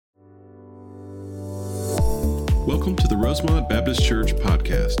Welcome to the Rosemont Baptist Church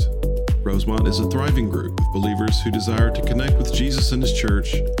podcast. Rosemont is a thriving group of believers who desire to connect with Jesus and His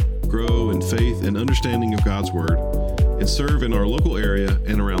church, grow in faith and understanding of God's Word, and serve in our local area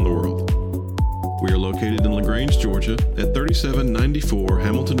and around the world. We are located in LaGrange, Georgia at 3794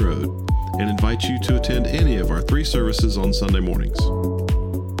 Hamilton Road and invite you to attend any of our 3 services on Sunday mornings.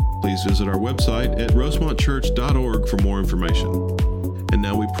 Please visit our website at rosemontchurch.org for more information. And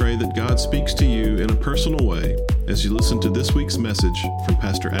now we pray that God speaks to you in a personal way as you listen to this week's message from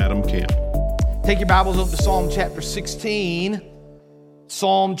Pastor Adam Camp. Take your Bibles up to Psalm chapter 16.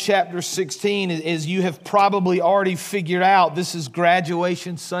 Psalm chapter 16, as you have probably already figured out, this is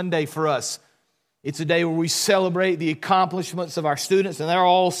graduation Sunday for us. It's a day where we celebrate the accomplishments of our students, and they're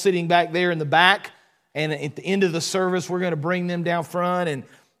all sitting back there in the back. And at the end of the service, we're going to bring them down front and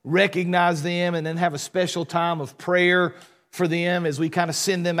recognize them and then have a special time of prayer for them as we kind of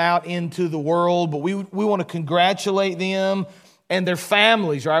send them out into the world. But we want to congratulate them and their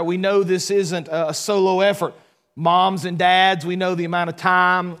families, right? We know this isn't a solo effort. Moms and dads, we know the amount of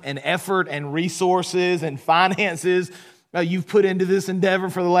time and effort and resources and finances you've put into this endeavor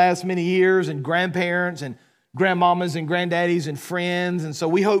for the last many years, and grandparents and grandmamas and granddaddies and friends. And so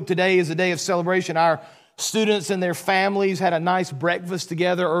we hope today is a day of celebration. Our students and their families had a nice breakfast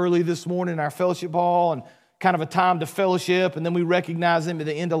together early this morning in our fellowship hall, and kind of a time to fellowship, and then we recognize them at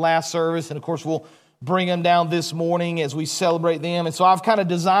the end of last service, and of course we'll bring them down this morning as we celebrate them. And so I've kind of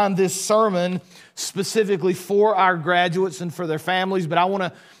designed this sermon specifically for our graduates and for their families, but I want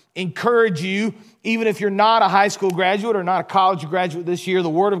to encourage you, even if you're not a high school graduate or not a college graduate this year, the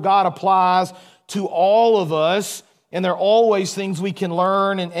Word of God applies to all of us, and there are always things we can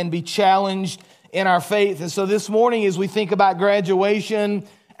learn and be challenged in our faith. And so this morning, as we think about graduation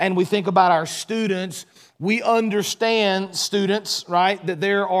and we think about our students, we understand, students, right, that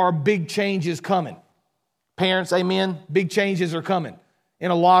there are big changes coming. Parents, amen? Big changes are coming in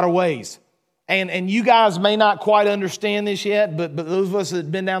a lot of ways. And you guys may not quite understand this yet, but those of us that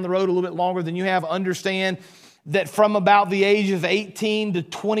have been down the road a little bit longer than you have understand that from about the age of 18 to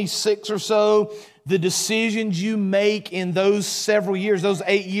 26 or so, the decisions you make in those several years, those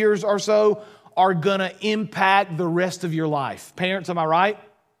 8 years or so, are going to impact the rest of your life. Parents, am I right?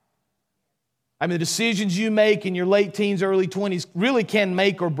 I mean, the decisions you make in your late teens, early 20s really can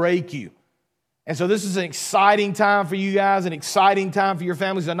make or break you. And so this is an exciting time for you guys, an exciting time for your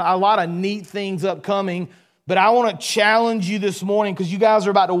families, and a lot of neat things upcoming. But I want to challenge you this morning because you guys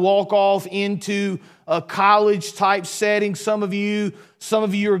are about to walk off into a college-type setting. Some of you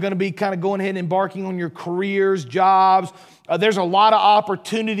are going to be kind of going ahead and embarking on your careers, jobs. There's a lot of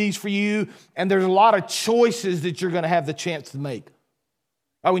opportunities for you, and there's a lot of choices that you're going to have the chance to make.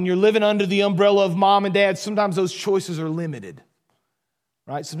 When you're living under the umbrella of mom and dad, sometimes those choices are limited,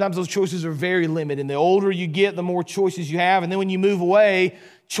 right? Sometimes those choices are very limited. And the older you get, the more choices you have. And then when you move away,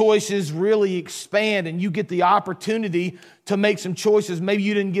 choices really expand, and you get the opportunity to make some choices maybe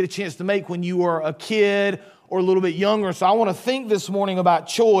you didn't get a chance to make when you were a kid or a little bit younger. So I want to think this morning about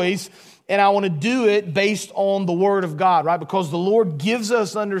choice, and I want to do it based on the Word of God, right? Because the Lord gives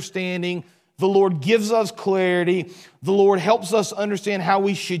us understanding. The Lord gives us clarity. The Lord helps us understand how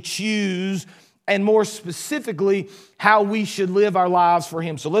we should choose, and more specifically, how we should live our lives for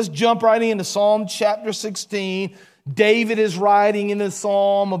Him. So let's jump right into Psalm chapter 16. David is writing in this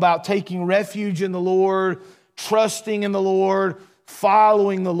psalm about taking refuge in the Lord, trusting in the Lord,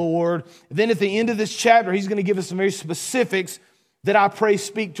 following the Lord. Then at the end of this chapter, he's going to give us some very specifics that I pray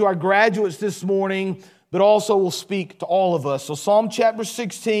speak to our graduates this morning, but also will speak to all of us. So Psalm chapter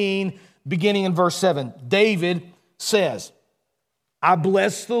 16, beginning in verse 7, David says, I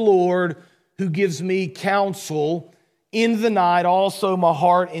bless the Lord who gives me counsel. In the night also my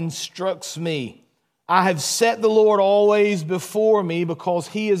heart instructs me. I have set the Lord always before me, because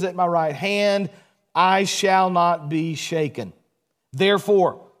He is at my right hand. I shall not be shaken.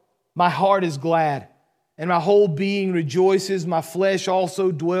 Therefore, my heart is glad, and my whole being rejoices. My flesh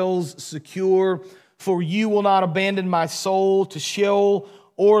also dwells secure, for you will not abandon my soul to Sheol,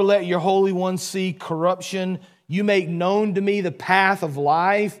 or let your Holy One see corruption. You make known to me the path of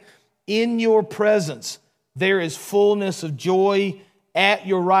life. In your presence there is fullness of joy. At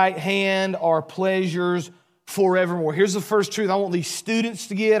your right hand are pleasures forevermore. Here's the first truth I want these students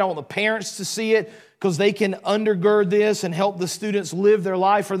to get. I want the parents to see it, because they can undergird this and help the students live their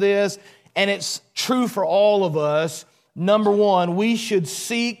life for this. And it's true for all of us. Number one, we should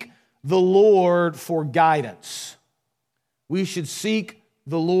seek the Lord for guidance. We should seek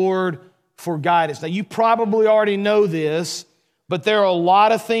the Lord for guidance. Now, you probably already know this, but there are a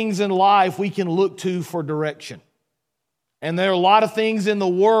lot of things in life we can look to for direction. And there are a lot of things in the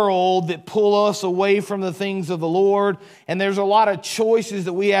world that pull us away from the things of the Lord. And there's a lot of choices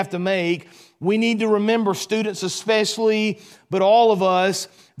that we have to make. We need to remember, students especially, but all of us,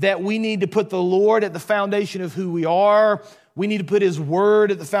 that we need to put the Lord at the foundation of who we are. We need to put His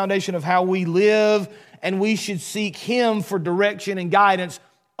Word at the foundation of how we live. And we should seek Him for direction and guidance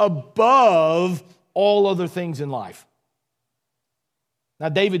above all other things in life. Now,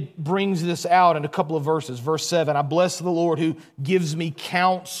 David brings this out in a couple of verses. Verse 7, I bless the Lord who gives me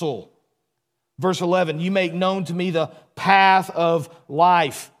counsel. Verse 11, you make known to me the path of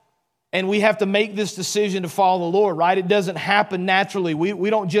life. And we have to make this decision to follow the Lord, right? It doesn't happen naturally. We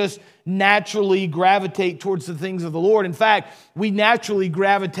don't just naturally gravitate towards the things of the Lord. In fact, we naturally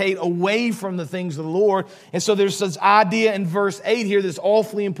gravitate away from the things of the Lord. And so there's this idea in verse 8 here that's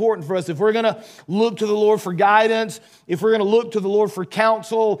awfully important for us. If we're going to look to the Lord for guidance, if we're going to look to the Lord for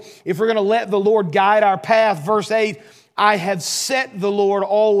counsel, if we're going to let the Lord guide our path, verse 8, I have set the Lord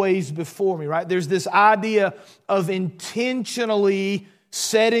always before me, right? There's this idea of intentionally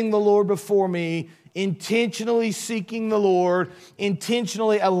setting the Lord before me, intentionally seeking the Lord,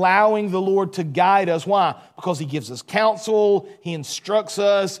 intentionally allowing the Lord to guide us. Why? Because He gives us counsel, He instructs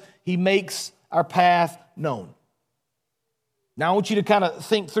us, He makes our path known. Now I want you to kind of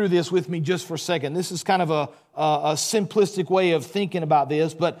think through this with me just for a second. This is kind of a simplistic way of thinking about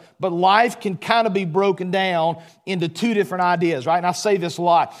this, but life can kind of be broken down into two different ideas, right? And I say this a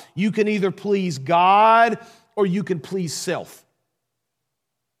lot. You can either please God or you can please self.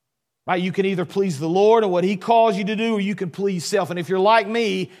 Right? You can either please the Lord and what He calls you to do, or you can please self. And if you're like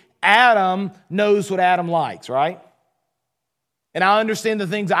me, Adam knows what Adam likes, right? And I understand the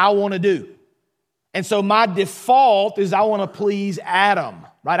things I want to do. And so my default is I want to please Adam,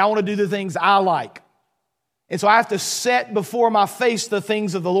 right? I want to do the things I like. And so I have to set before my face the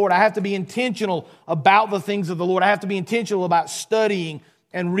things of the Lord. I have to be intentional about the things of the Lord. I have to be intentional about studying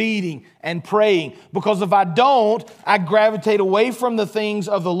and reading and praying. Because if I don't, I gravitate away from the things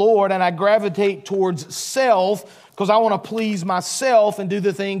of the Lord and I gravitate towards self because I want to please myself and do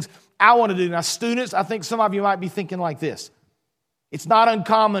the things I want to do. Now, students, I think some of you might be thinking like this. It's not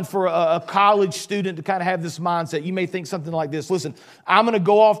uncommon for a college student to kind of have this mindset. You may think something like this. Listen, I'm going to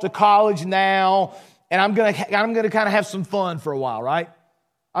go off to college now and I'm going to kind of have some fun for a while, right?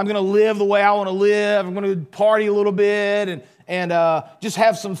 I'm going to live the way I want to live. I'm going to party a little bit and just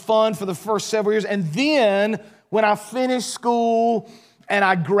have some fun for the first several years. And then when I finish school and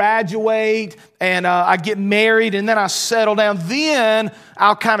I graduate and I get married and then I settle down, then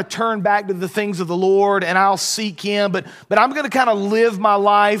I'll kind of turn back to the things of the Lord and I'll seek Him. But I'm going to kind of live my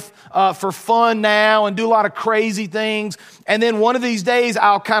life for fun now and do a lot of crazy things. And then one of these days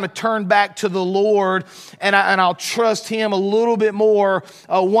I'll kind of turn back to the Lord and I'll trust Him a little bit more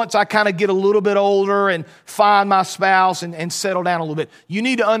once I kind of get a little bit older and find my spouse and settle down a little bit. You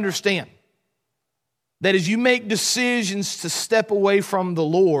need to understand that as you make decisions to step away from the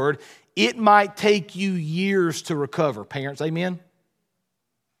Lord, it might take you years to recover. Parents, amen?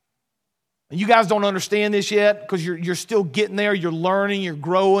 And you guys don't understand this yet because you're still getting there. You're learning, you're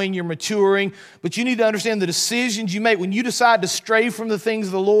growing, you're maturing. But you need to understand the decisions you make. When you decide to stray from the things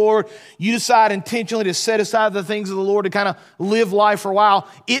of the Lord, you decide intentionally to set aside the things of the Lord to kind of live life for a while,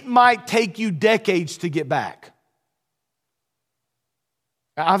 it might take you decades to get back.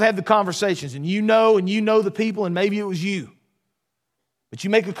 I've had the conversations, and you know the people, and maybe it was you. But you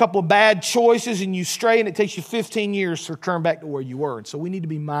make a couple of bad choices, and you stray, and it takes you 15 years to return back to where you were. And so we need to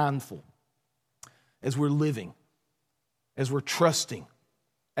be mindful as we're living, as we're trusting,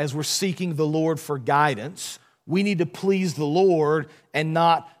 as we're seeking the Lord for guidance. We need to please the Lord and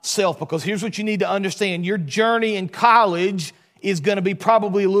not self. Because here's what you need to understand. Your journey in college is going to be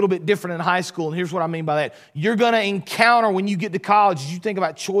probably a little bit different in high school. And here's what I mean by that. You're going to encounter, when you get to college, as you think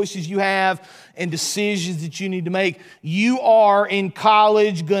about choices you have and decisions that you need to make, you are in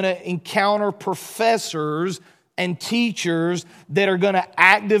college going to encounter professors and teachers that are going to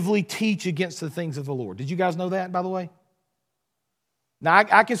actively teach against the things of the Lord. Did you guys know that, by the way? Now,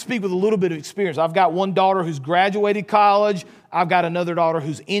 I can speak with a little bit of experience. I've got one daughter who's graduated college. I've got another daughter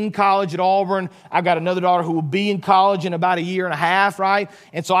who's in college at Auburn. I've got another daughter who will be in college in about a year and a half, right?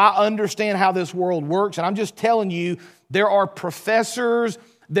 And so I understand how this world works. And I'm just telling you, there are professors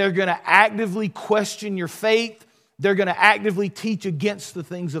that are going to actively question your faith. They're going to actively teach against the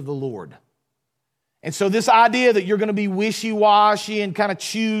things of the Lord. And so this idea that you're going to be wishy-washy and kind of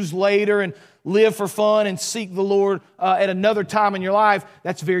choose later and live for fun and seek the Lord at another time in your life,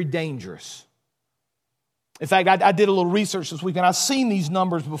 that's very dangerous. In fact, I did a little research this week, and I've seen these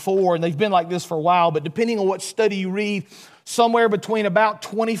numbers before, and they've been like this for a while, but depending on what study you read, somewhere between about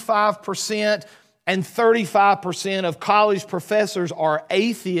 25% and 35% of college professors are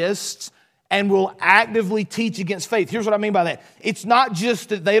atheists and will actively teach against faith. Here's what I mean by that. It's not just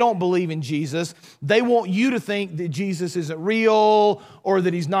that they don't believe in Jesus. They want you to think that Jesus isn't real, or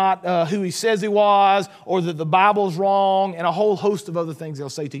that he's not who he says he was, or that the Bible's wrong, and a whole host of other things they'll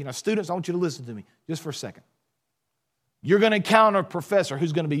say to you. Now, students, I want you to listen to me just for a second. You're going to encounter a professor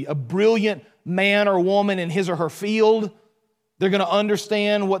who's going to be a brilliant man or woman in his or her field. They're going to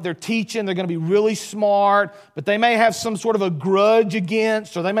understand what they're teaching. They're going to be really smart, but they may have some sort of a grudge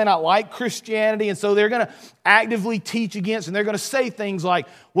against, or they may not like Christianity, and so they're going to actively teach against, and they're going to say things like,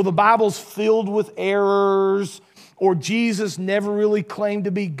 well, the Bible's filled with errors, or Jesus never really claimed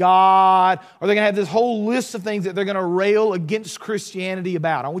to be God, or they're going to have this whole list of things that they're going to rail against Christianity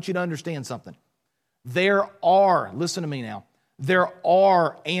about. I want you to understand something. Listen to me now, there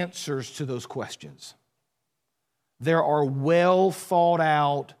are answers to those questions. There are well thought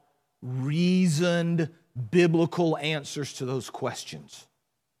out, reasoned, biblical answers to those questions.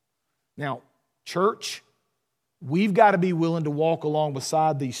 Now, church, we've got to be willing to walk along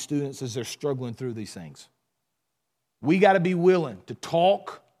beside these students as they're struggling through these things. We got to be willing to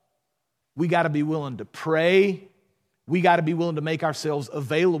talk. We got to be willing to pray. We got to be willing to make ourselves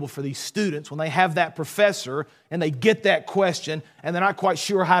available for these students when they have that professor and they get that question and they're not quite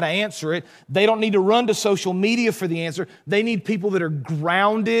sure how to answer it. They don't need to run to social media for the answer. They need people that are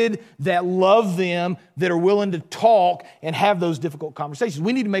grounded, that love them, that are willing to talk and have those difficult conversations.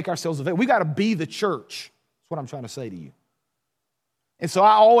 We need to make ourselves available. We got to be the church. That's what I'm trying to say to you. And so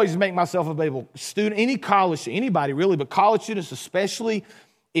I always make myself available. Any college, anybody really, but college students especially.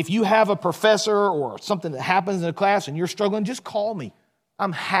 If you have a professor or something that happens in a class and you're struggling, just call me.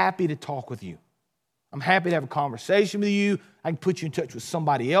 I'm happy to talk with you. I'm happy to have a conversation with you. I can put you in touch with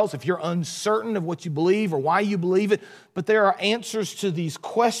somebody else if you're uncertain of what you believe or why you believe it. But there are answers to these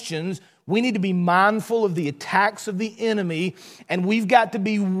questions. We need to be mindful of the attacks of the enemy, and we've got to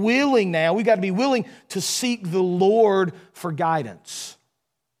be willing now. We've got to be willing to seek the Lord for guidance.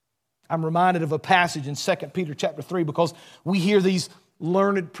 I'm reminded of a passage in 2 Peter chapter 3 because we hear these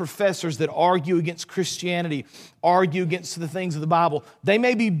learned professors that argue against Christianity, argue against the things of the Bible. They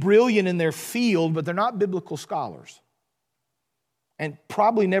may be brilliant in their field, but they're not biblical scholars. And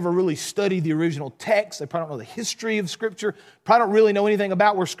probably never really studied the original text. They probably don't know the history of Scripture. Probably don't really know anything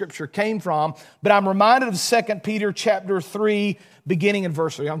about where Scripture came from. But I'm reminded of 2 Peter chapter 3, beginning in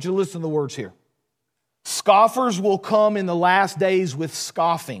verse 3. I want you to listen to the words here. Scoffers will come in the last days with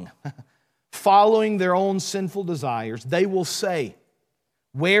scoffing, following their own sinful desires. They will say,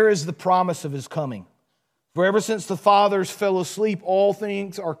 where is the promise of his coming? For ever since the fathers fell asleep, all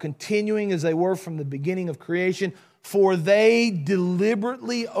things are continuing as they were from the beginning of creation, for they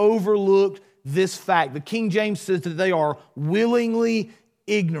deliberately overlooked this fact. The King James says that they are willingly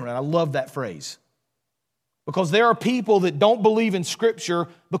ignorant. I love that phrase. Because there are people that don't believe in Scripture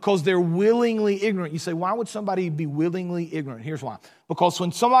because they're willingly ignorant. You say, why would somebody be willingly ignorant? Here's why. Because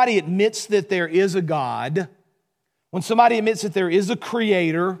when somebody admits that there is a God, when somebody admits that there is a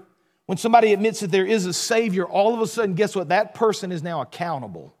creator, when somebody admits that there is a Savior, all of a sudden, guess what? That person is now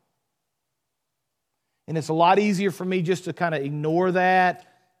accountable. And it's a lot easier for me just to kind of ignore that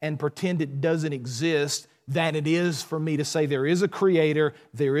and pretend it doesn't exist than it is for me to say there is a creator,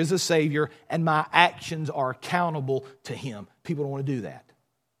 there is a Savior, and my actions are accountable to Him. People don't want to do that.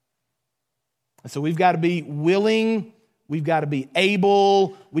 And so we've got to be willing. We've got to be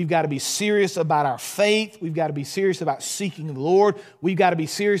able, we've got to be serious about our faith, we've got to be serious about seeking the Lord, we've got to be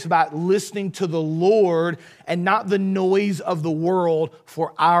serious about listening to the Lord and not the noise of the world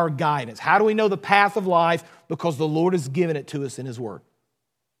for our guidance. How do we know the path of life? Because the Lord has given it to us in His Word.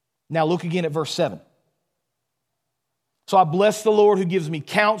 Now look again at verse 7. So I bless the Lord who gives me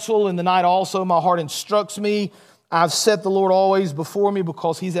counsel. In the night also my heart instructs me. I've set the Lord always before me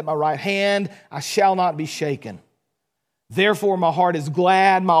because He's at my right hand. I shall not be shaken. Therefore my heart is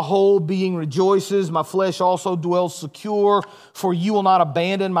glad, my whole being rejoices, my flesh also dwells secure, for you will not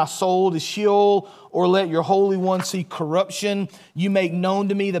abandon my soul to Sheol, or let your Holy One see corruption. You make known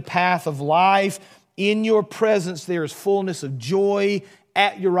to me the path of life. In your presence there is fullness of joy.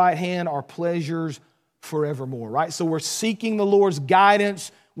 At your right hand are pleasures forevermore. Right? So we're seeking the Lord's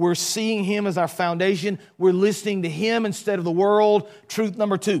guidance. We're seeing Him as our foundation. We're listening to Him instead of the world. Truth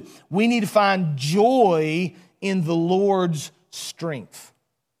number 2, we need to find joy in the Lord's strength.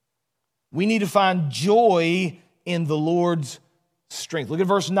 We need to find joy in the Lord's strength. Look at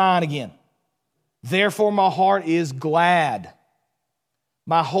verse 9 again. Therefore my heart is glad.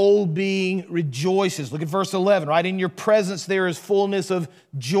 My whole being rejoices. Look at verse 11, right? In your presence there is fullness of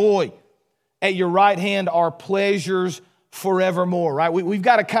joy. At your right hand are pleasures forevermore, right? We've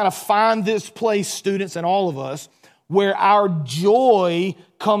got to kind of find this place, students and all of us, where our joy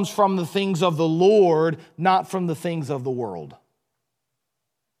comes from the things of the Lord, not from the things of the world.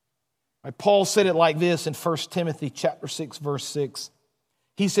 Right? Paul said it like this in 1 Timothy chapter 6, verse 6.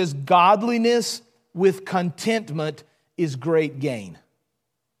 He says, godliness with contentment is great gain.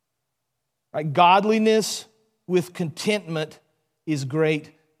 Right? Godliness with contentment is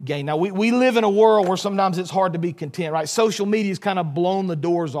great gain. Now, we live in a world where sometimes it's hard to be content, right? Social media's kind of blown the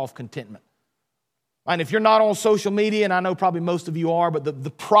doors off contentment. And if you're not on social media, and I know probably most of you are, but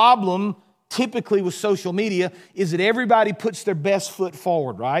the problem typically with social media is that everybody puts their best foot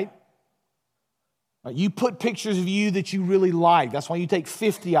forward, right? You put pictures of you that you really like. That's why you take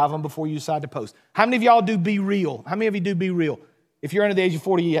 50 of them before you decide to post. How many of y'all do Be Real? How many of you do Be Real? If you're under the age of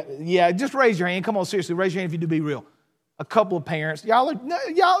 40, yeah, just raise your hand. Come on, seriously, raise your hand if you do Be Real. A couple of parents.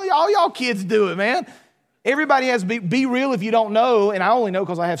 Y'all kids do it, man. Everybody has Be Real if you don't know, and I only know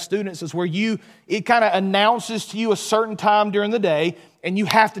because I have students, is where it kind of announces to you a certain time during the day, and you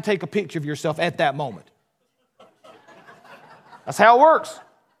have to take a picture of yourself at that moment. That's how it works.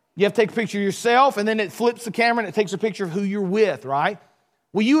 You have to take a picture of yourself, and then it flips the camera, and it takes a picture of who you're with, right?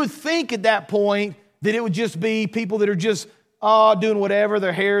 Well, you would think at that point that it would just be people that are just doing whatever,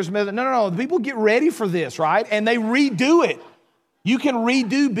 their hair's messing. No. The people get ready for this, right? And they redo it. You can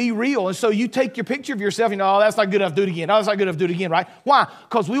redo Be Real. And so you take your picture of yourself, oh, that's not good enough, do it again. Oh, that's not good enough, do it again, right? Why?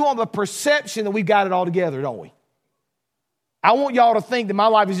 Because we want the perception that we've got it all together, don't we? I want y'all to think that my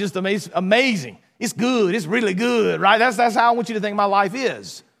life is just amazing. It's good. It's really good, right? That's how I want you to think my life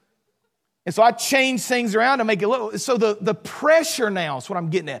is. And so I change things around to make it look. So the pressure now is what I'm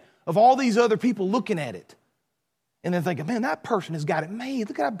getting at, of all these other people looking at it. And then thinking, man, that person has got it made.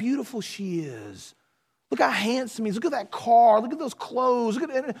 Look at how beautiful she is. Look how handsome he is. Look at that car. Look at those clothes.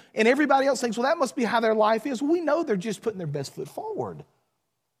 And everybody else thinks, well, that must be how their life is. Well, we know they're just putting their best foot forward.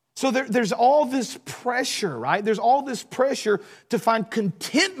 So there's all this pressure, right? There's all this pressure to find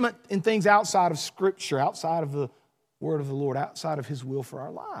contentment in things outside of Scripture, outside of the Word of the Lord, outside of His will for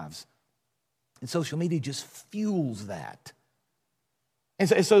our lives. And social media just fuels that.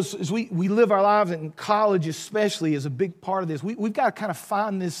 And so as we live our lives, and college especially is a big part of this, we've got to kind of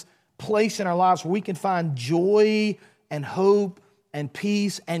find this place in our lives where we can find joy and hope and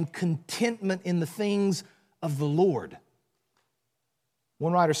peace and contentment in the things of the Lord.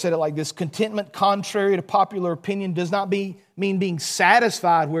 One writer said it like this: contentment, contrary to popular opinion, does not mean being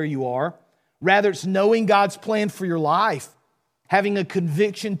satisfied where you are. Rather, it's knowing God's plan for your life, having a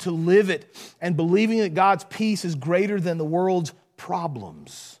conviction to live it, and believing that God's peace is greater than the world's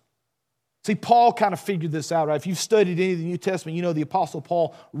problems. See, Paul kind of figured this out, right? If you've studied any of the New Testament, you know the Apostle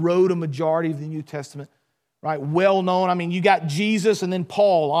Paul wrote a majority of the New Testament, right? Well known. I mean, you got Jesus and then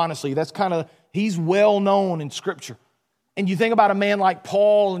Paul, honestly. He's well known in Scripture. And you think about a man like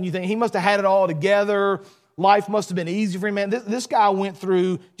Paul, and you think he must have had it all together. Life must have been easy for him, man. This guy went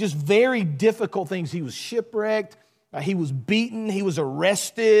through just very difficult things. He was shipwrecked. He was beaten, he was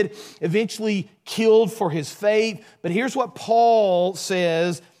arrested, eventually killed for his faith. But here's what Paul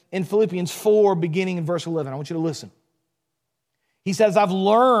says in Philippians 4, beginning in verse 11. I want you to listen. He says, I've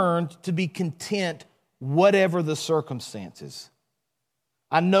learned to be content whatever the circumstances.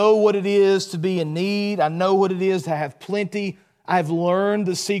 I know what it is to be in need. I know what it is to have plenty. I've learned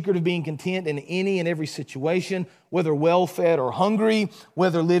the secret of being content in any and every situation, whether well-fed or hungry,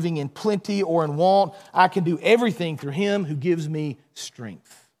 whether living in plenty or in want. I can do everything through Him who gives me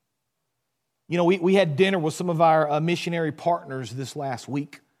strength. You know, we had dinner with some of our missionary partners this last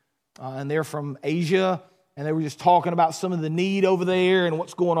week, and they're from Asia, and they were just talking about some of the need over there and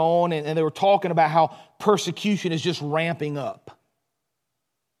what's going on, and they were talking about how persecution is just ramping up.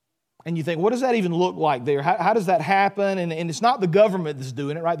 And you think, what does that even look like there? How does that happen? And it's not the government that's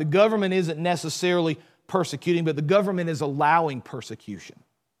doing it, right? The government isn't necessarily persecuting, but the government is allowing persecution.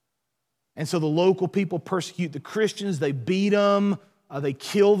 And so the local people persecute the Christians. They beat them. They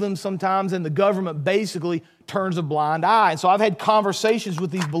kill them sometimes. And the government basically turns a blind eye. And so I've had conversations with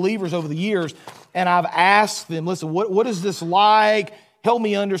these believers over the years, and I've asked them, listen, what is this like? Help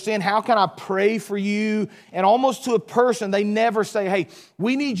me understand. How can I pray for you? And almost to a person, they never say, hey,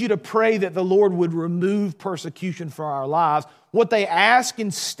 we need you to pray that the Lord would remove persecution from our lives. What they ask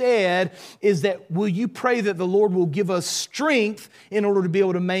instead is that, will you pray that the Lord will give us strength in order to be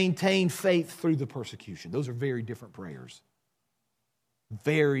able to maintain faith through the persecution? Those are very different prayers.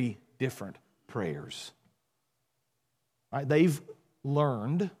 Very different prayers. Right? They've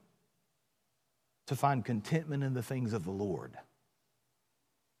learned to find contentment in the things of the Lord,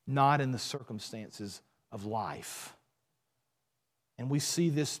 not in the circumstances of life. And we see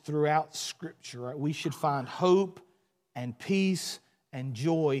this throughout Scripture. Right? We should find hope and peace and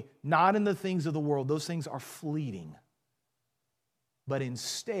joy, not in the things of the world. Those things are fleeting. But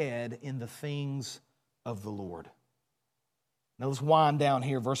instead in the things of the Lord. Now let's wind down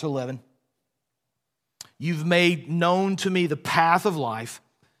here, verse 11. You've made known to me the path of life.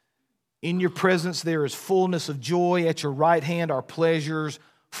 In your presence there is fullness of joy. At your right hand are pleasures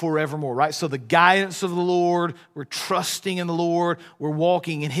forevermore, right? So the guidance of the Lord, we're trusting in the Lord, we're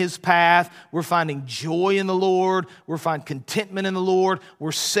walking in His path, we're finding joy in the Lord, we're finding contentment in the Lord,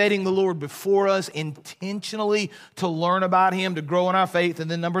 we're setting the Lord before us intentionally to learn about Him, to grow in our faith.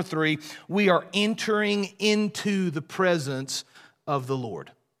 And then number 3, we are entering into the presence of the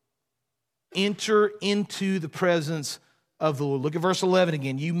Lord. Enter into the presence of the Lord. Look at verse 11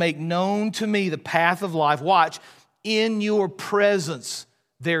 again. You make known to me the path of life. Watch, in your presence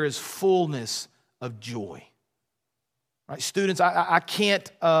there is fullness of joy. Right, students, I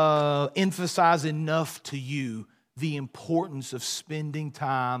can't emphasize enough to you the importance of spending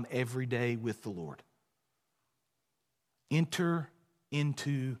time every day with the Lord. Enter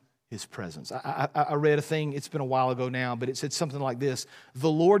into His presence. I read a thing, it's been a while ago now, but it said something like this: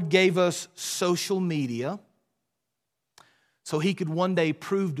 the Lord gave us social media so He could one day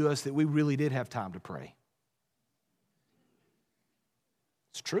prove to us that we really did have time to pray.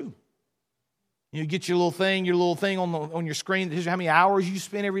 It's true. You get your little thing on your screen that tells you how many hours you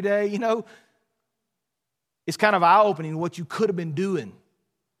spend every day. You know, it's kind of eye-opening what you could have been doing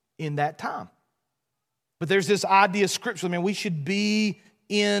in that time. But there's this idea scripturally, man, we should be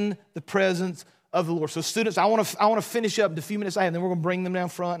in the presence of the Lord. So students, I want to finish up the few minutes I have, and then we're going to bring them down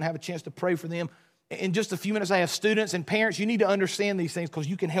front and have a chance to pray for them. In just a few minutes I have, students and parents, you need to understand these things because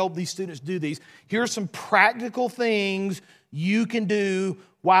you can help these students do these. Here are some practical things you can do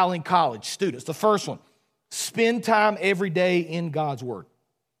while in college. Students, the first one, spend time every day in God's Word.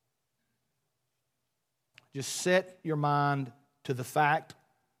 Just set your mind to the fact,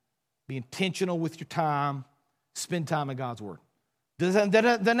 be intentional with your time, spend time in God's Word. Doesn't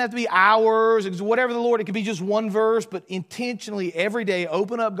have to be hours, whatever the Lord, it could be just one verse, but intentionally every day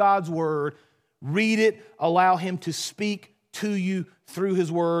open up God's Word, read it, allow Him to speak to you through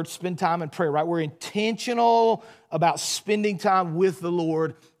His Word, spend time in prayer, right? We're intentional about spending time with the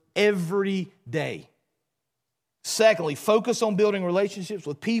Lord every day. Secondly, focus on building relationships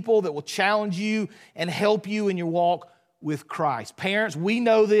with people that will challenge you and help you in your walk with Christ. Parents, we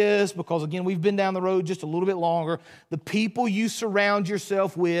know this because, again, we've been down the road just a little bit longer. The people you surround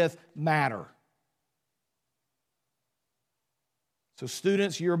yourself with matter. So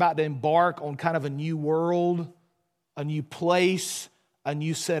students, you're about to embark on kind of a new world, a new place, a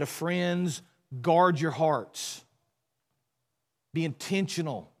new set of friends. Guard your hearts. Be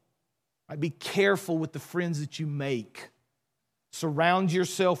intentional. Be careful with the friends that you make. Surround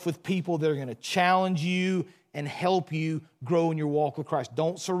yourself with people that are going to challenge you and help you grow in your walk with Christ.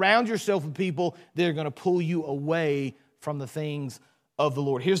 Don't surround yourself with people that are going to pull you away from the things of the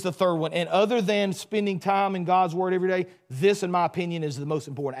Lord. Here's the third one. And other than spending time in God's Word every day, this, in my opinion, is the most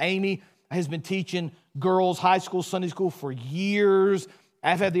important. Amy has been teaching girls high school, Sunday school for years.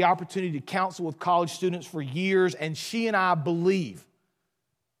 I've had the opportunity to counsel with college students for years, and she and I believe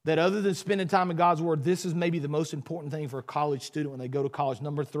that other than spending time in God's Word, this is maybe the most important thing for a college student when they go to college.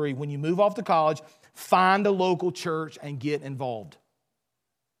 Number 3, when you move off to college, find a local church and get involved.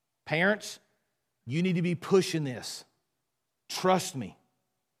 Parents, you need to be pushing this. Trust me.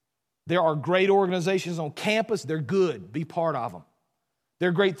 There are great organizations on campus. They're good. Be part of them. There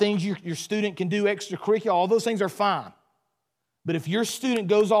are great things your student can do extracurricular. All those things are fine. But if your student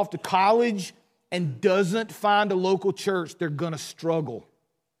goes off to college and doesn't find a local church, they're going to struggle.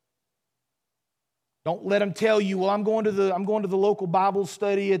 Don't let them tell you, well, I'm going to the local Bible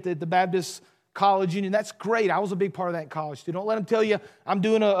study at the Baptist College Union. That's great. I was a big part of that in college too. Don't let them tell you, I'm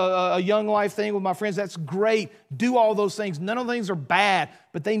doing a young life thing with my friends. That's great. Do all those things. None of the things are bad,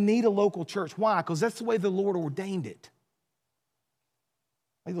 but they need a local church. Why? Because that's the way the Lord ordained it.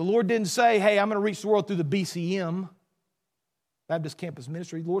 Like the Lord didn't say, hey, I'm going to reach the world through the BCM, Baptist Campus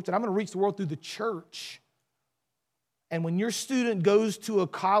Ministry. The Lord said, I'm going to reach the world through the church. And when your student goes to a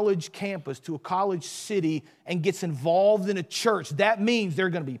college campus, to a college city, and gets involved in a church, that means there are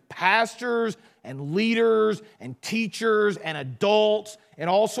going to be pastors and leaders and teachers and adults and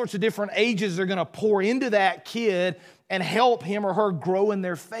all sorts of different ages that are going to pour into that kid and help him or her grow in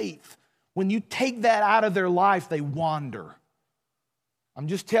their faith. When you take that out of their life, they wander. I'm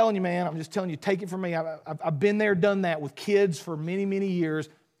just telling you, man. I'm just telling you, take it from me. I've been there, done that with kids for many, many years.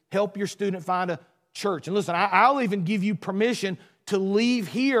 Help your student find a church. And listen, I'll even give you permission to leave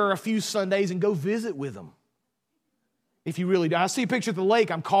here a few Sundays and go visit with them. If you really do. I see a picture at the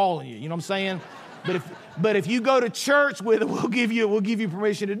lake, I'm calling you. You know what I'm saying? But if you go to church with it, we'll give you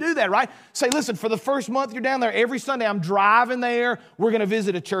permission to do that, right? Say, listen, for the first month you're down there, every Sunday I'm driving there. We're going to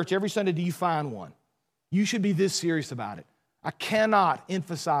visit a church. Every Sunday, do you find one? You should be this serious about it. I cannot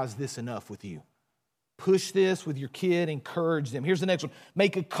emphasize this enough with you. Push this with your kid, encourage them. Here's the next one.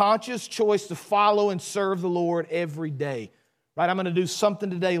 Make a conscious choice to follow and serve the Lord every day. Right? I'm going to do something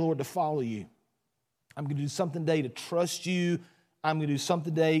today, Lord, to follow you. I'm going to do something today to trust you. I'm going to do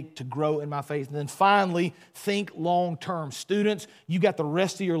something today to grow in my faith. And then finally, think long term. Students, you got the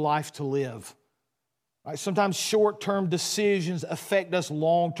rest of your life to live. Right? Sometimes short-term decisions affect us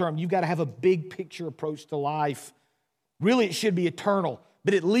long-term. You've got to have a big picture approach to life. Really, it should be eternal,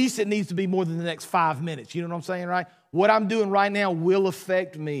 but at least it needs to be more than the next 5 minutes. You know what I'm saying, right? What I'm doing right now will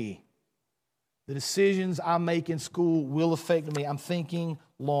affect me. The decisions I make in school will affect me. I'm thinking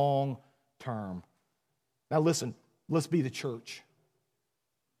long-term. Now listen, let's be the church.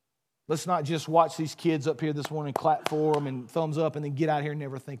 Let's not just watch these kids up here this morning, clap for them and thumbs up, and then get out here and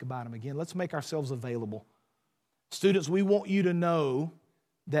never think about them again. Let's make ourselves available. Students, we want you to know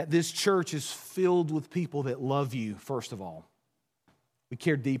that this church is filled with people that love you, first of all. We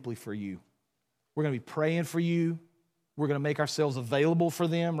care deeply for you. We're going to be praying for you. We're going to make ourselves available for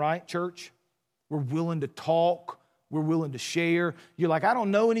them, right, church? We're willing to talk. We're willing to share. You're like, I don't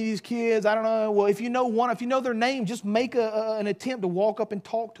know any of these kids. I don't know. Well, if you know one, if you know their name, just make an attempt to walk up and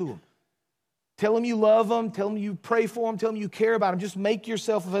talk to them. Tell them you love them. Tell them you pray for them. Tell them you care about them. Just make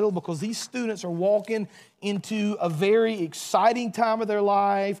yourself available because these students are walking into a very exciting time of their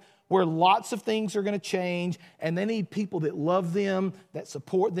life where lots of things are going to change, and they need people that love them, that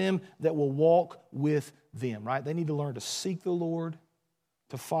support them, that will walk with them, right? They need to learn to seek the Lord,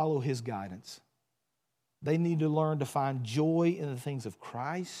 to follow His guidance. They need to learn to find joy in the things of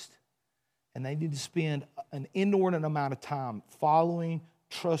Christ, and they need to spend an inordinate amount of time following,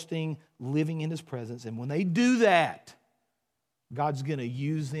 trusting, living in His presence. And when they do that, God's going to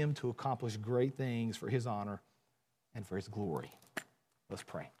use them to accomplish great things for His honor and for His glory. Let's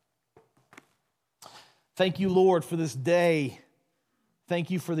pray. Thank you, Lord, for this day.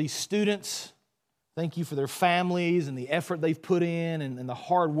 Thank you for these students. Thank you for their families and the effort they've put in and the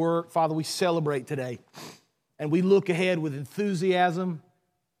hard work. Father, we celebrate today. And we look ahead with enthusiasm.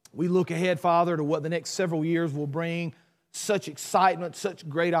 We look ahead, Father, to what the next several years will bring. Such excitement, such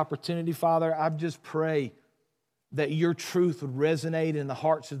great opportunity, Father. I just pray that your truth would resonate in the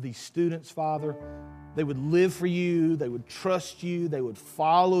hearts of these students, Father. They would live for you. They would trust you. They would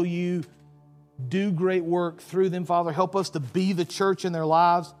follow you. Do great work through them, Father. Help us to be the church in their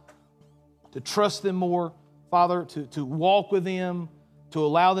lives, to trust them more, Father, to walk with them, to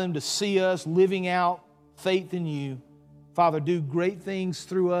allow them to see us living out faith in you. Father, do great things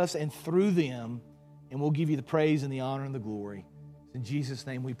through us and through them, and we'll give you the praise and the honor and the glory. In Jesus'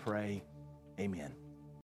 name we pray, amen.